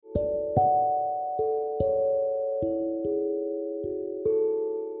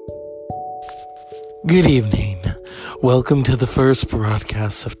Good evening. Welcome to the first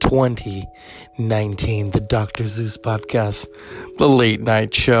broadcast of 2019, the Dr. Zeus podcast, the late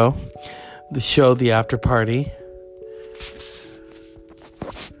night show, the after party.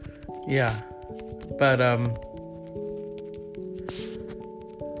 Yeah, but,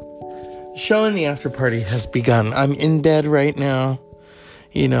 show and the after party has begun. I'm in bed right now.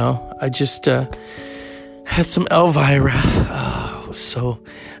 I just, had some Elvira. Oh, it was so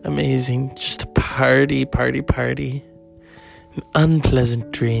amazing. Just a party.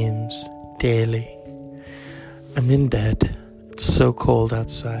 Unpleasant dreams daily. I'm in bed. It's so cold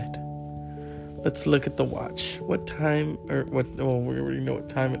outside. Let's look at the watch. What time, we already know what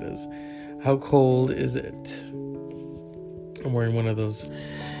time it is. How cold is it? I'm wearing one of those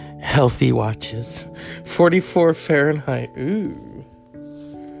healthy watches. 44 Fahrenheit. Ooh.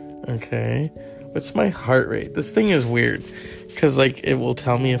 Okay. What's my heart rate? This thing is weird. Because, it will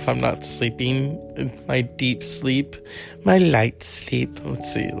tell me if I'm not sleeping, my deep sleep, my light sleep.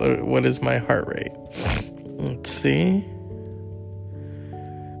 Let's see. What is my heart rate? Let's see.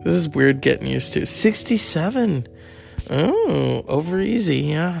 This is weird getting used to. 67. Oh, over easy,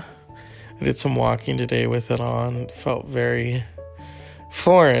 yeah. I did some walking today with it on. It felt very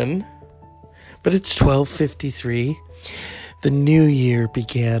foreign. But it's 12:53. The new year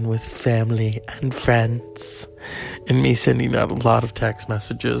began with family and friends and me sending out a lot of text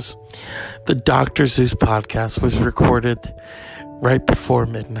messages. The Dr. Zeus podcast was recorded right before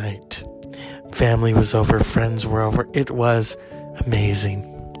midnight. Family was over, friends were over. It was amazing.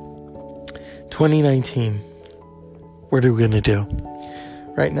 2019. What are we going to do?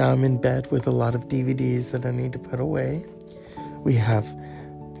 Right now I'm in bed with a lot of DVDs that I need to put away. We have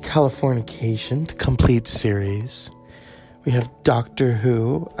Californication, the complete series. We have Doctor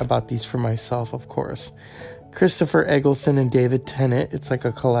Who, about these for myself, of course. Christopher Eccleston and David Tennant. It's like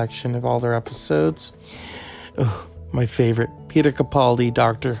a collection of all their episodes. Oh, my favorite, Peter Capaldi,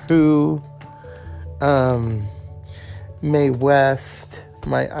 Doctor Who. Mae West,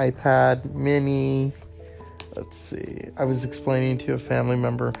 my iPad mini. Let's see. I was explaining to a family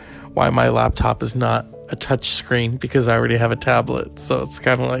member why my laptop is not a touch screen, because I already have a tablet. So it's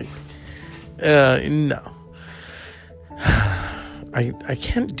kind of like, no. I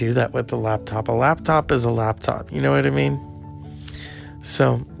can't do that with the laptop. A laptop is a laptop. You know what I mean?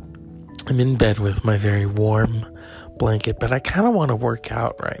 So I'm in bed with my very warm blanket, but I kind of want to work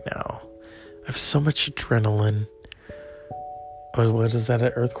out right now. I have so much adrenaline. What is that,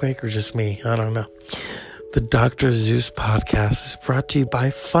 an earthquake or just me? I don't know. The Dr. Zeus podcast is brought to you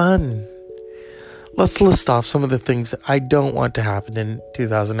by Fun. Let's list off some of the things that I don't want to happen in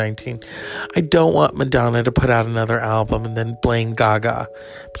 2019. I don't want Madonna to put out another album and then blame Gaga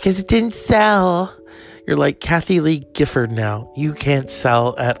because it didn't sell. You're like Kathy Lee Gifford now. You can't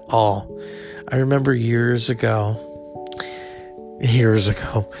sell at all. I remember years ago,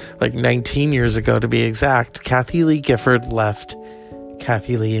 like 19 years ago to be exact, Kathy Lee Gifford left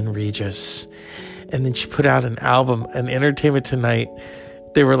Kathy Lee and Regis. And then she put out an album, and Entertainment Tonight,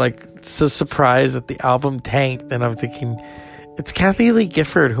 they were so surprised that the album tanked. And I'm thinking, it's Kathy Lee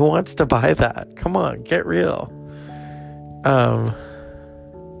Gifford. Who wants to buy that? Come on, get real. And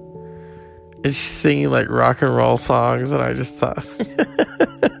she's singing rock and roll songs. And I just thought,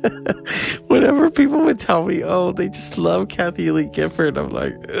 whenever people would tell me, oh, they just love Kathy Lee Gifford, I'm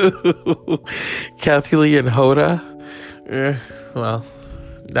like, ooh, Kathy Lee and Hoda. Well,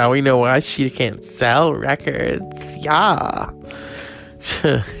 now we know why she can't sell records. Yeah.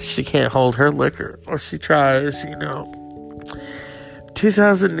 She can't hold her liquor, or she tries,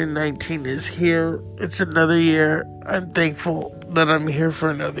 2019 is here. It's another year. I'm thankful that I'm here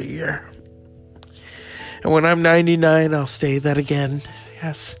for another year. And when I'm 99, I'll say that again.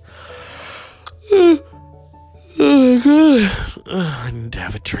 Yes. I need to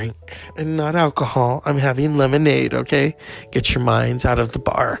have a drink. And not alcohol. I'm having lemonade, okay? Get your minds out of the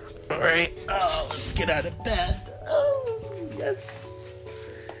bar. All right. Oh, let's get out of bed. Oh, yes.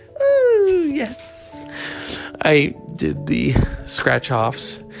 Oh, yes. I did the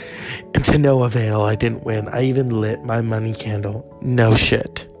scratch-offs, and to no avail. I didn't win. I even lit my money candle. No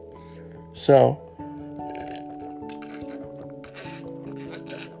shit. So,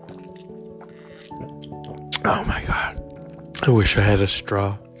 oh my God. I wish I had a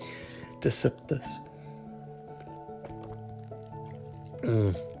straw to sip this.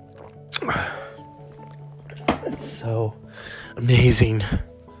 It's so amazing.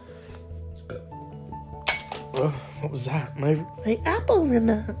 What was that? My Apple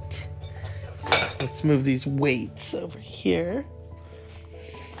remote. Let's move these weights over here.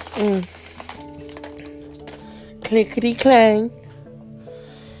 Clickety clang.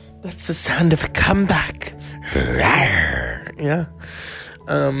 That's the sound of a comeback. Yeah.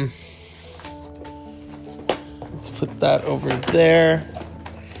 Let's put that over there.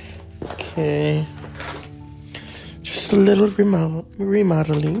 Okay. Just a little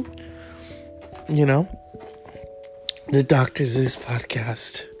remodeling. You know, the Dr. Zeus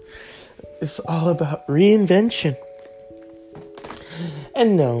podcast is all about reinvention.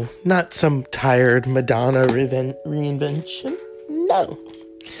 And no, not some tired Madonna reinvention. No.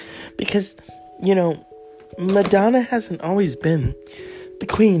 Because, you know, Madonna hasn't always been the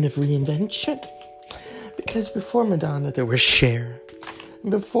queen of reinvention. Because before Madonna, there was Cher.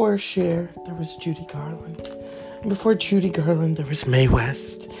 And before Cher, there was Judy Garland. And before Judy Garland, there was Mae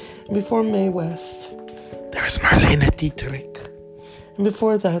West. And before Mae West, there was Marlene Dietrich. And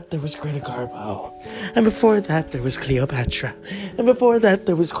before that, there was Greta Garbo. And before that, there was Cleopatra. And before that,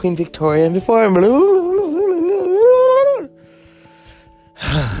 there was Queen Victoria. And before...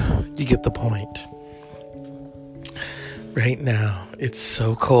 You get the point. Right now, it's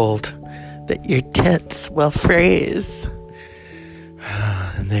so cold that your tits will freeze.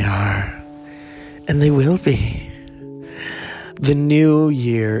 And they are. And they will be. The new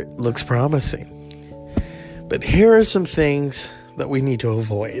year looks promising. But here are some things that we need to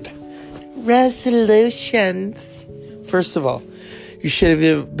avoid. Resolutions. First of all, you should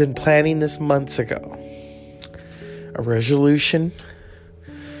have been planning this months ago. A resolution.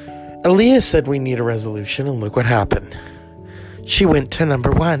 Aaliyah said we need a resolution, and look what happened. She went to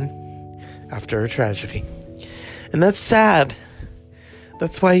number 1 after a tragedy. And that's sad.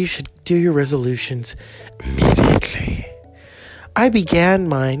 That's why you should do your resolutions immediately. I began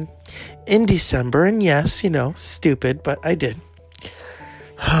mine in December, and yes, you know, stupid, but I did.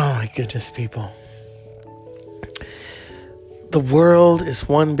 Oh my goodness, people. The world is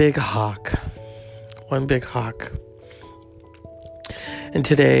one big hawk. One big hawk. And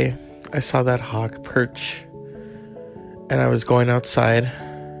today, I saw that hawk perch, and I was going outside.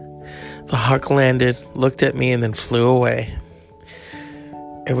 The hawk landed, looked at me, and then flew away.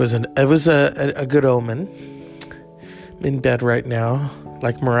 It was a good omen. I'm in bed right now,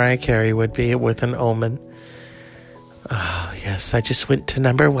 like Mariah Carey would be with an omen. Oh, yes, I just went to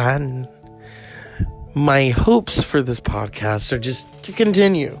number 1. My hopes for this podcast are just to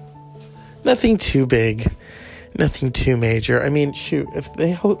continue. Nothing too big. Nothing too major. I mean, shoot, if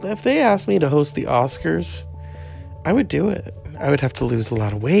they asked me to host the Oscars, I would do it. I would have to lose a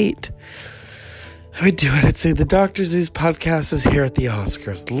lot of weight. I would do it. I'd say the Dr. Zeus podcast is here at the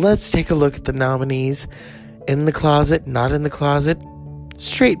Oscars. Let's take a look at the nominees. In the closet, not in the closet.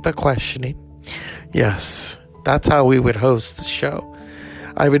 Straight but questioning. Yes, that's how we would host the show.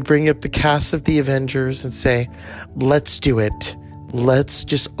 I would bring up the cast of the Avengers and say, let's do it. Let's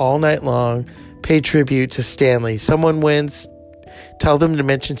just all night long pay tribute to Stan Lee. Someone wins, tell them to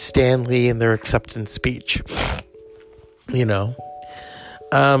mention Stan Lee in their acceptance speech. You know.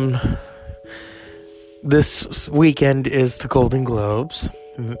 This weekend is the Golden Globes.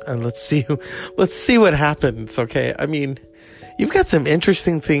 And let's see what happens, okay? I mean, you've got some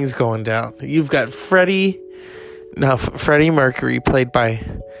interesting things going down. You've got Freddie Mercury, played by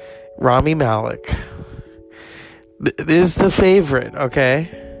Rami Malek, is the favorite, okay?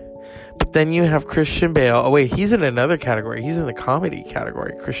 But then you have Christian Bale. Oh, wait, he's in another category. He's in the comedy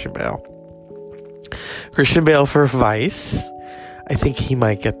category, Christian Bale. Christian Bale for Vice. I think he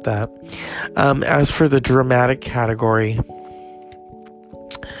might get that. As for the dramatic category,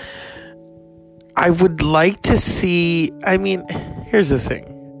 I would like to see... I mean, here's the thing.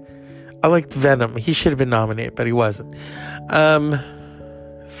 I liked Venom. He should have been nominated, but he wasn't.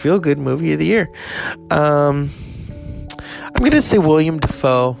 Feel Good Movie of the Year. I'm going to say William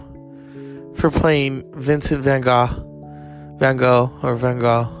Dafoe for playing Vincent Van Gogh.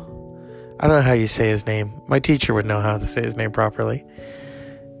 I don't know how you say his name. My teacher would know how to say his name properly.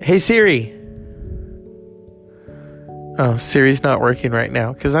 Hey, Siri. Oh, Siri's not working right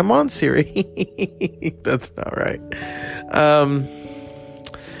now because I'm on Siri. That's not right.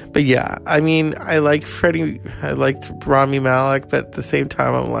 But yeah, I mean, I liked Rami Malek, but at the same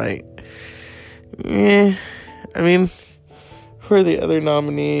time, I'm like, I mean, who are the other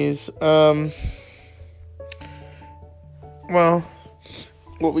nominees? Well,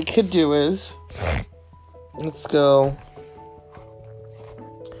 what we could do is, let's go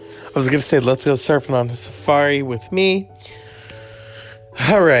surfing on the safari with me.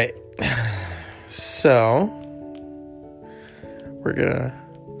 All right. So, we're gonna...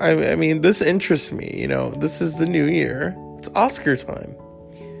 I mean, this interests me, you know. This is the new year. It's Oscar time.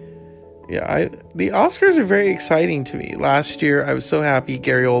 Yeah, the Oscars are very exciting to me. Last year, I was so happy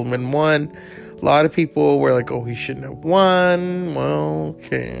Gary Oldman won. A lot of people were like, oh, he shouldn't have won. Well,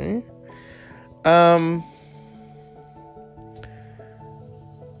 okay.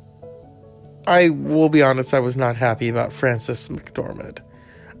 I will be honest, I was not happy about Frances McDormand.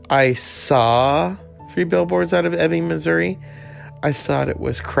 I saw 3 Billboards Out of Ebbing, Missouri. I thought it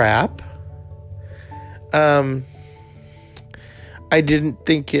was crap. I didn't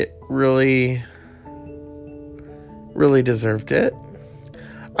think it really deserved it.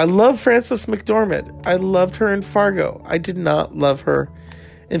 I love Frances McDormand. I loved her in Fargo. I did not love her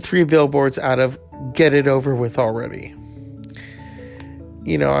in 3 Billboards Out of Get It Over With Already.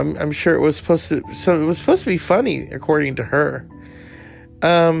 You know, I'm sure it was supposed to be funny, according to her.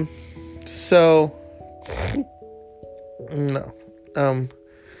 So no.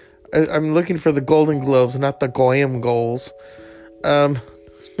 I'm looking for the Golden Globes, not the Goyam Goals.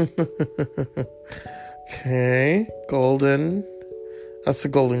 Okay, Golden. That's the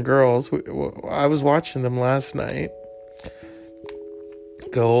Golden Girls. I was watching them last night.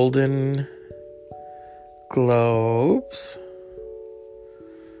 Golden Globes.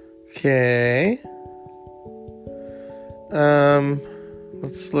 Okay.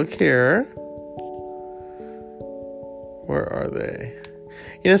 Let's look here. Where are they?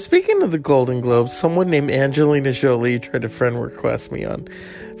 You know, speaking of the Golden Globes, someone named Angelina Jolie tried to friend request me on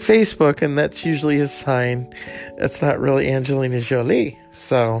Facebook, and that's usually a sign that's not really Angelina Jolie.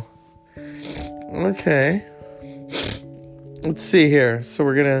 So, okay. Let's see here. So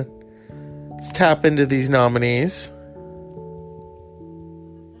let's tap into these nominees.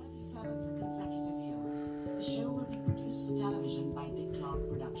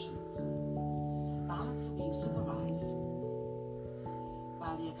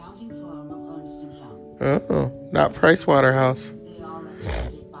 Oh, not Price Waterhouse. They are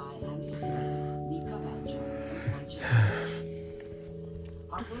represented by Andy Serkis, Mika Badger, and Jay.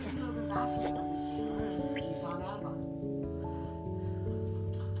 Our Golden Globe ambassador this year is Isan Elba.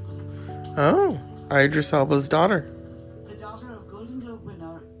 Oh, Idris Elba's daughter. The daughter of Golden Globe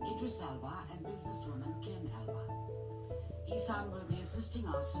winner Idris Elba and businesswoman Kim Elba. Isan will be assisting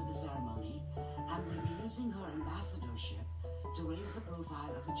us with the ceremony and will be using her ambassadorship to raise the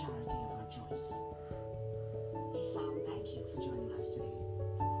profile of the charity of her choice. Isan, thank you for joining us today.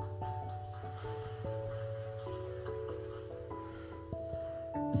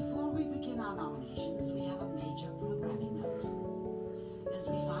 Before we begin our nominations, we have a major programming note. As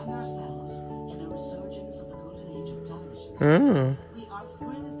we find ourselves in a resurgence of the golden age of television, we are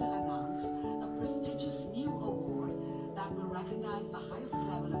thrilled to announce a prestigious new award that will recognize the highest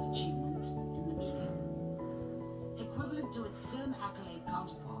level of achievement in the medium. Equivalent to its film accolade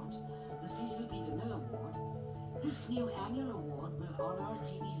counterpart, the Cecil B. DeMille Award, this new annual award will honor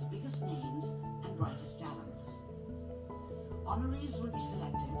TV's biggest names and brightest talents. Honorees will be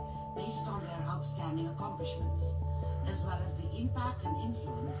selected based on their outstanding accomplishments, as well as the impact and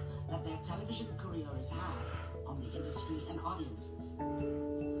influence that their television career has had on the industry and audiences.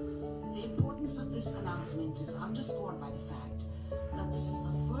 The importance of this announcement is underscored by the fact that this is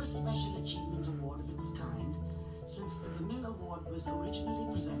the first Special Achievement Award of its kind since the DeMille Award was originally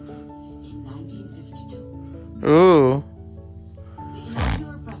presented in 1952. Ooh. The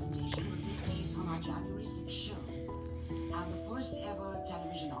inaugural presentation will take place on our January 6th show, and the first ever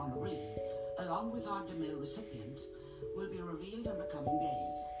television honoree, along with our DeMille recipient, will be revealed in the coming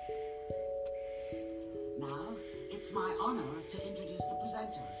days. Now, it's my honor to introduce the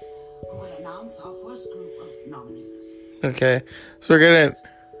presenters, who will announce our first group of nominees. Okay, so we're gonna...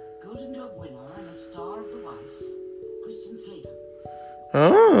 Golden Globe winner and a star of The Wife, Christian Slater.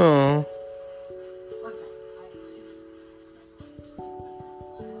 Oh.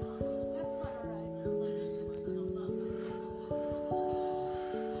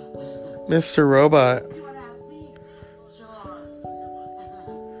 Mr. Robot. Sure.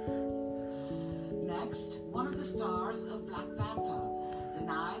 Next, one of the stars of Black Panther,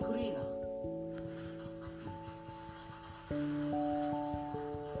 Danai Gurira.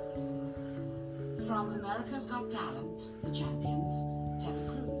 From America's Got Talent, the champions, Terry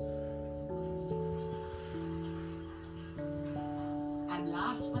Crews. And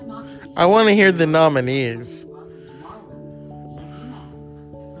last but not least, I want to hear the nominees. welcome to Marwen, Leslie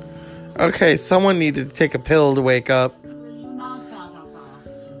Mann. Okay, someone needed to take a pill to wake up. Will you now start us off?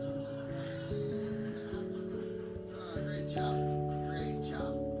 Great job. Great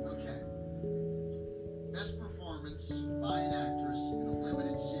job. Okay. Best performance by an actress in a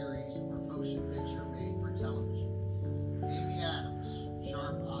limited series or motion picture made for television. Amy Adams,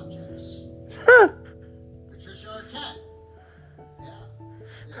 Sharp Objects. Patricia Arquette.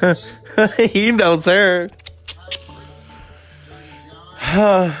 Yeah. He knows her.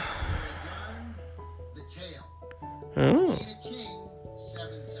 John, Oh. Regina King,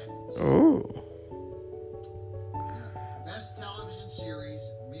 7 seconds. Ooh. Best television series,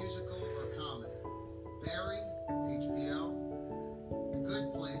 musical or comedy. Barry, HBO. The Good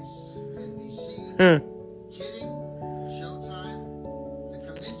Place, NBC. Huh. Kidding, Showtime. The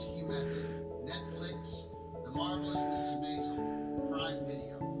Kaminsky Method, Netflix. The Marvelous Mrs. Maisel, Prime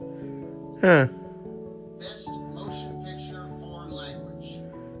Video. Huh. Best motion picture, foreign language.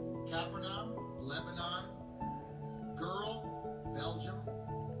 Capernaum, Lebanon. Girl, Belgium.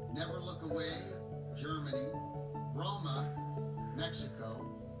 Never Look Away, Germany. Roma, Mexico.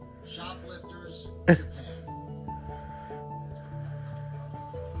 Shoplifters, Japan.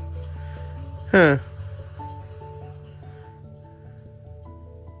 Huh.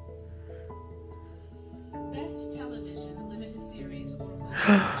 Best television, limited series, or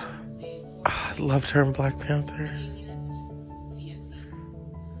movie I loved her in Black Panther. Alienist, TNT.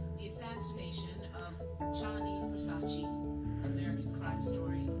 The Assassination of Gianni Versace, American Crime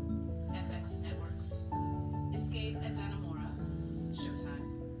Story, FX Networks. Escape at Dannemora, Showtime.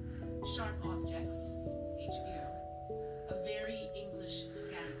 Sharp Objects, HBO. A Very English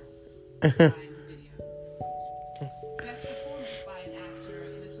Scandal, Prime Video. Best performance by an actor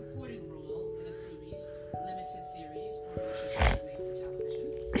in a supporting role in a series, limited series, or motion picture made for television.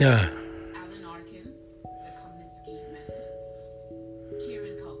 Yeah. Alan Arkin, The Kominsky Method.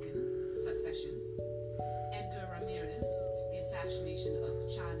 Kieran Culkin, Succession. Edgar Ramirez, The Assassination of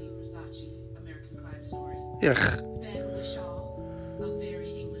Gianni Versace, American Crime Story. Yuck. Ben Whishaw, A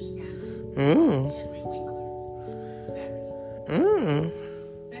Very English Scandal. Ooh. Henry Winkler, Barry. Ooh.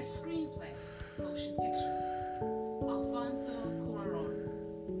 Best Screenplay, Motion Picture. Alfonso Cuarón,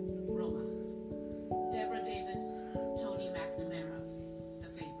 Roma. Deborah Davis, Tony McNamara, The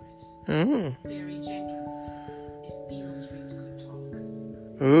Favorite. Ooh. Barry Jenkins, If Beale Street Could Talk.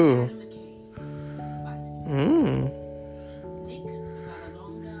 Ooh. Adam McKay, Vice. Ooh. Nick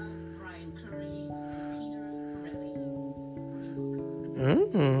Vallelonga, Brian Curry, and Peter Farrelly, Green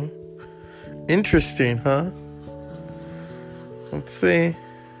Book. Ooh. Interesting, huh? Let's see.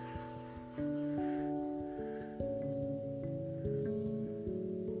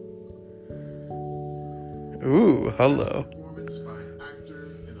 Ooh, hello. Performance by an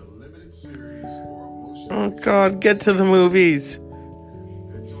actor in a limited series or a motion Oh God, get to the movies.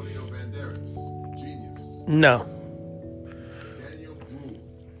 Antonio Banderas, Genius. No. Daniel Wu,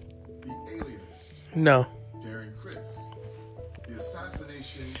 The Alienist. No. Darren Criss, The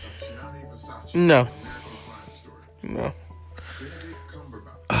Assassination of Gianni Versace. No. American Crime Story. No. Benedict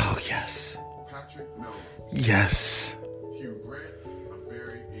Cumberbatch, Oh, yes. Patrick Melrose, Yes. Hugh Grant, A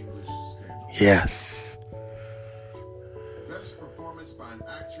Very English Scandal. Yes. Best performance by an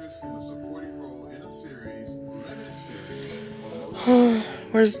actress in a supporting role in a series, limited series, or motion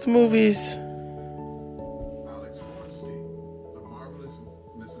Where's the movies? Alex Bornstein, The Marvelous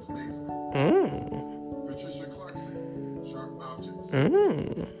Mrs. Maisel. Mm. Patricia Clarkson, Sharp Objects.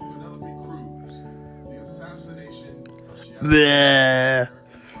 Mm. Penelope Cruz, The Assassination of Gianni Bleh.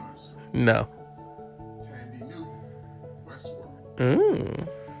 American Crime Story. No. Tandy Newton, Westworld. Mm.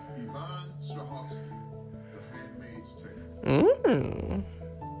 Yvonne Strahovski, The Handmaid's Tale. Mm.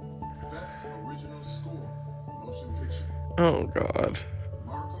 Best Original Score, Motion Picture. Oh God.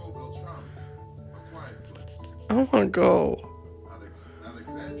 Marco Beltrami, A Quiet Place. I want to go.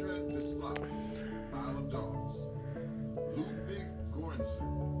 Alexandra Desplat, Isle of Dogs. Ludwig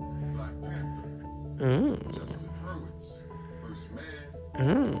Göransson, Black Panther. Mm. Justin Hurwitz, First Man.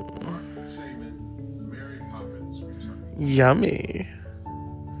 Mm. Mark Shaman, Mary Poppins Return. Yummy.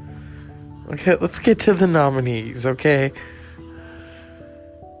 Okay, let's get to the nominees, okay?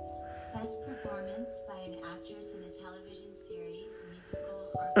 Best performance by an actress in a television series, musical,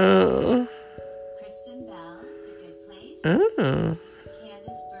 or Kristen Bell, The Good Place.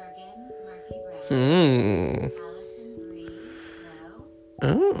 Candice Bergen, Murphy Brown. Allison Brie,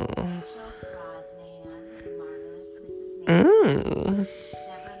 Glow. Rachel Brosnahan, The Marvelous Mrs. Maisel.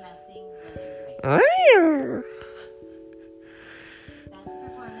 Deborah Messing, Will and Grace. Best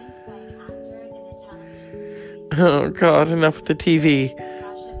performance by an actor in a television series. Oh God, enough with the TV.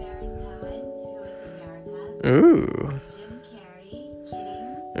 Sacha Baron Cohen, Who is America. Ooh. Jim Carrey,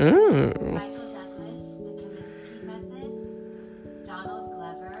 Kidding. Ooh. Michael Douglas, The Kominsky Method. Donald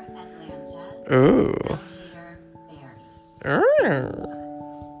Glover, Atlanta. Ooh. Bill Hader, Barry.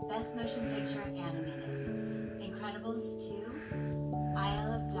 Ooh. Best Motion Picture Animated. Incredibles 2.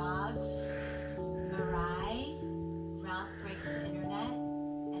 Isle of Dogs. Mirai. Ralph Breaks the Internet.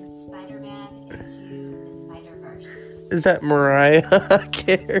 And Spider-Man Into the Spider-Verse. Is that Mariah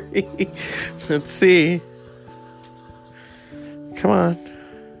Carey? Let's see. Come on.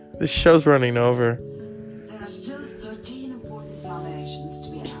 This show's running over. There are still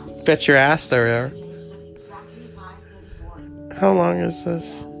Bet your ass there are. Place at exactly 5:34 How long is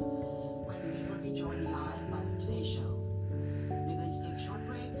this? when we will be joined live by the Today Show. We're going to take a short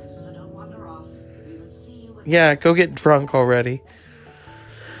break, so don't wander off. We will see you with Yeah, go get drunk already.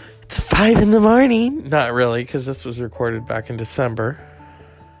 It's 5 in the morning. Not really, because this was recorded back in December.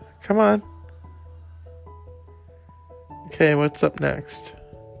 Come on. Okay, what's up next?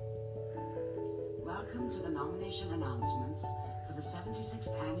 Welcome to the nomination announcements for the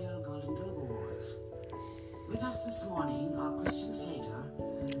 76th Annual Golden Globe Awards. With us this morning are Christian Slater,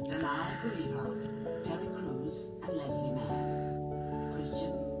 Danai Gurira, Terry Crews, and Leslie Mann.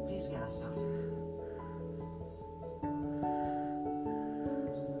 Christian, please get us started.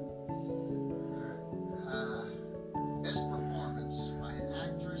 Best performance by an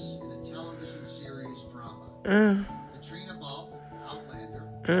actress in a television series drama. Katrina Balfe, Outlander.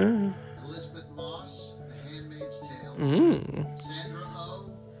 Elizabeth Moss, The Handmaid's Tale. Sandra Oh,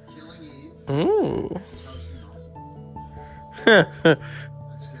 Killing Eve. Ooh. Who's hosting also.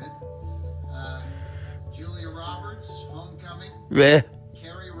 That's good. Julia Roberts, Homecoming. Bleh.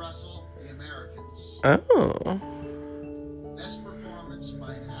 Kerry Russell, The Americans. Oh. Best performance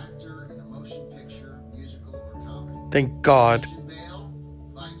by an actor in a motion picture, musical, or comedy. Thank God. Christian Bale,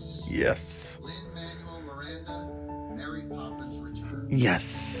 Vice. Yes. Lin-Manuel Miranda, Mary Poppins Returns.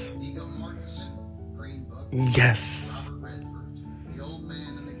 Yes. Viggo Mortensen, Green Book. Yes. Robert Redford, The Old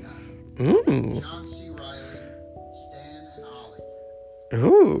Man and the Gun. John C. Reilly, Stan and Ollie.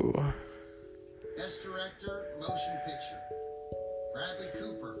 Ooh. Best Director, Motion Picture. Bradley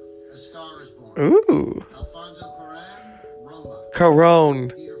Cooper, A Star is Born. Ooh. Alfonso Cuarón, Roma. Corone.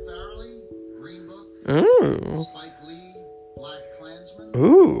 Peter Farrelly, Green Book. Ooh. Spike Lee, Black Klansman.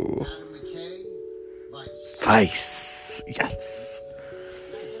 Ooh. Adam McKay, Vice. Vice. Yes.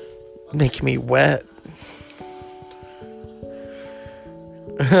 Make me wet.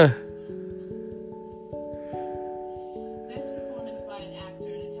 Best performance by an actor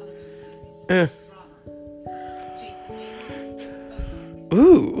in a television series. Eh. Drama. Jason Bateman, Ozark.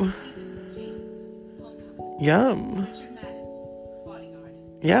 Ooh. Stephen James, Homecoming. Yum. Richard Madden, Bodyguard.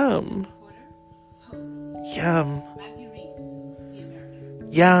 Yum. Porter, Pose. Yum. Matthew Rhys, The Americans.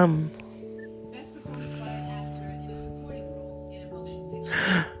 Yum. Best performance by an actor in a supporting role in a motion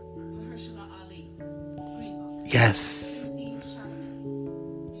picture. Mahershala Ali, Green Book. Yes. Timothy Chalamet,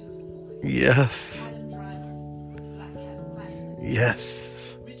 Beautiful Boy. Yes. Adam Driver, Black Klansman.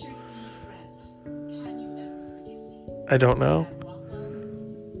 Yes. Richard E. Grant, Can You Ever Forgive Me? I don't know. Sam Rockwell,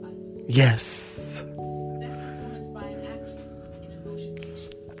 Vice. Yes. Best performance by an actress in a motion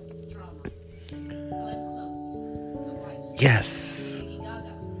picture, drama. Glenn Close, The Wife. Yes. Lady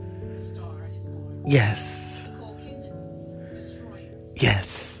Gaga, The Star is Born. Yes. Nicole Kidman, Destroyer.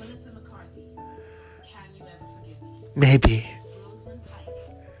 Yes. Melissa McCarthy, Can You Ever Forgive Me? Maybe. Rosamund Pike,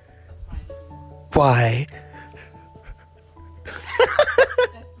 A Private War. Why?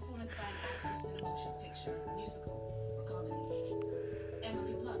 Best performance by an actress in a motion picture, musical, or comedy.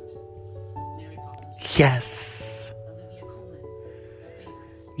 Emily Blunt, Mary Poppins. Yes. Olivia Colman, The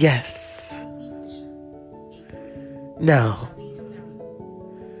Favorite. Yes. Elsie Fisher, Eighth Grade. No. Charlize Theron,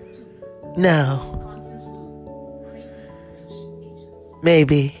 Tully. No. Constance Wu, Crazy Rich Asians.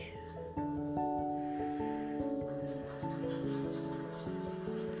 Maybe.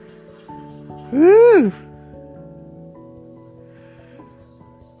 Woo.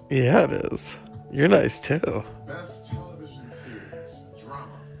 Yeah, it is. You're nice too. Best television series,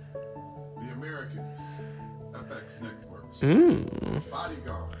 drama. The Americans, FX Networks.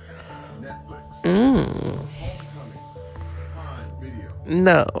 Bodyguard, Netflix. Homecoming, Prime Video.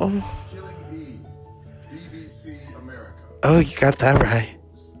 No. Killing Eve, BBC America. Oh, you got that right.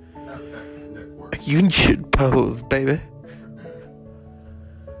 FX Networks. You should pose, baby.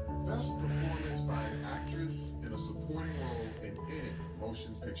 Best performance by an actress in a supporting role in any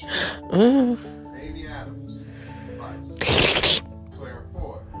motion picture. Amy Adams, Vice. Claire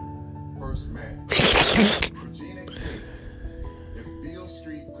Foy, First Man. Regina King, If Beale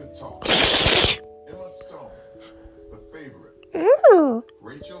Street Could Talk. Emma Stone, The Favorite.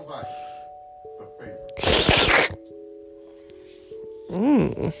 Rachel Weisz, The Favorite.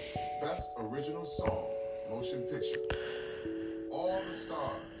 Best Original Song, Motion Picture. All the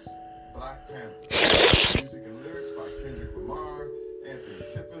Stars, Black Panther. Music and lyrics by Kendrick Lamar, Anthony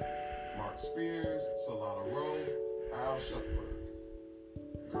Tippett, Mark Spears, Solana Rowe, Al Shuckburg.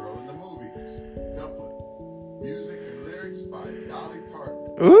 Girl in the Movies, Dumpling. Music and lyrics by Dolly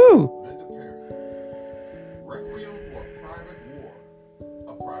Parton, Ooh. Linda Perry. Requiem for a Private War, A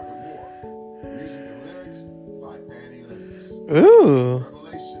Private War. Music and lyrics by Annie Lennox. Ooh.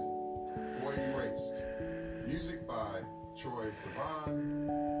 Revelation, Boy Erased. Music by Troye Sivan,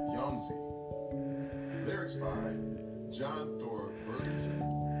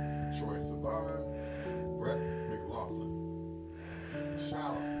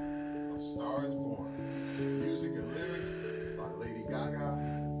 Shallow, A Star Is Born. Music and lyrics by Lady Gaga,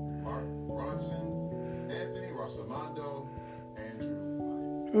 Mark Ronson, Anthony Rosamondo, Andrew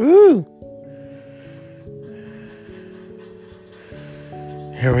White. Ooh.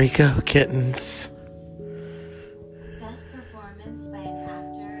 Here we go, kittens. Best performance by an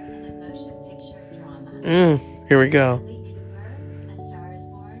actor in a motion picture drama. Here we go. Bradley Cooper, A Star Is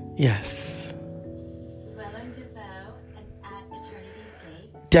Born. Yes. Willem Dafoe at Eternity's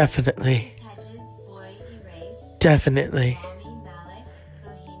Gate. Definitely. Hedges, Boy Erased. Definitely. Rami Malek,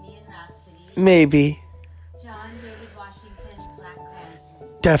 Bohemian Rhapsody. Maybe. John David Washington, Black Klansman.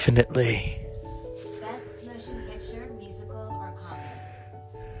 Definitely. Best motion picture, musical or comedy.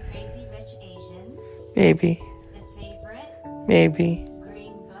 Crazy Rich Asians. Maybe. The Favorite. Maybe.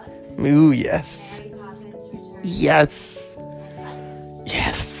 Green Book. Ooh, yes. Mary Poppins Returns. Yes. And Vice.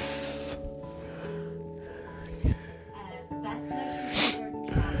 Yes. Best motion picture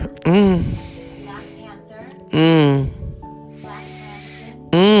drama. Black Panther. Black Klansman.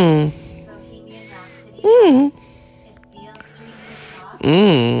 Bohemian Rhapsody. If Beale Street Could Talk.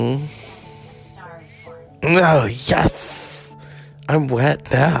 And A Star Is Born. Oh, yes. I'm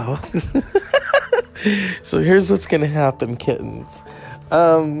wet now. So here's what's going to happen, kittens.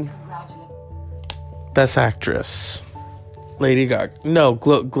 Best actress. Lady Gaga. No,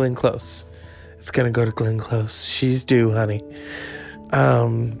 Glenn Close. It's going to go to Glenn Close. She's due, honey.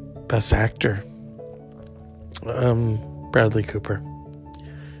 Best actor. Bradley Cooper.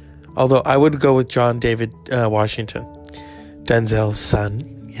 Although I would go with John David Washington. Denzel's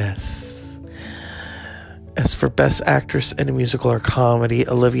son. Yes. As for Best Actress in a Musical or Comedy,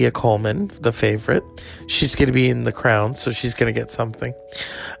 Olivia Colman, The Favorite. She's going to be in The Crown, so she's going to get something.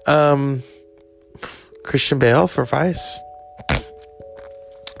 Christian Bale for Vice.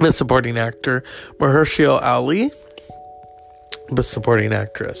 Best Supporting Actor, Mahershala Ali. Best Supporting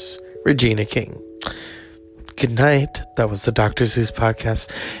Actress, Regina King. Good night. That was the Dr. Zeus Podcast,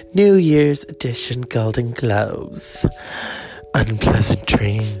 New Year's edition, Golden Globes. Unpleasant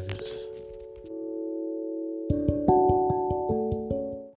dreams.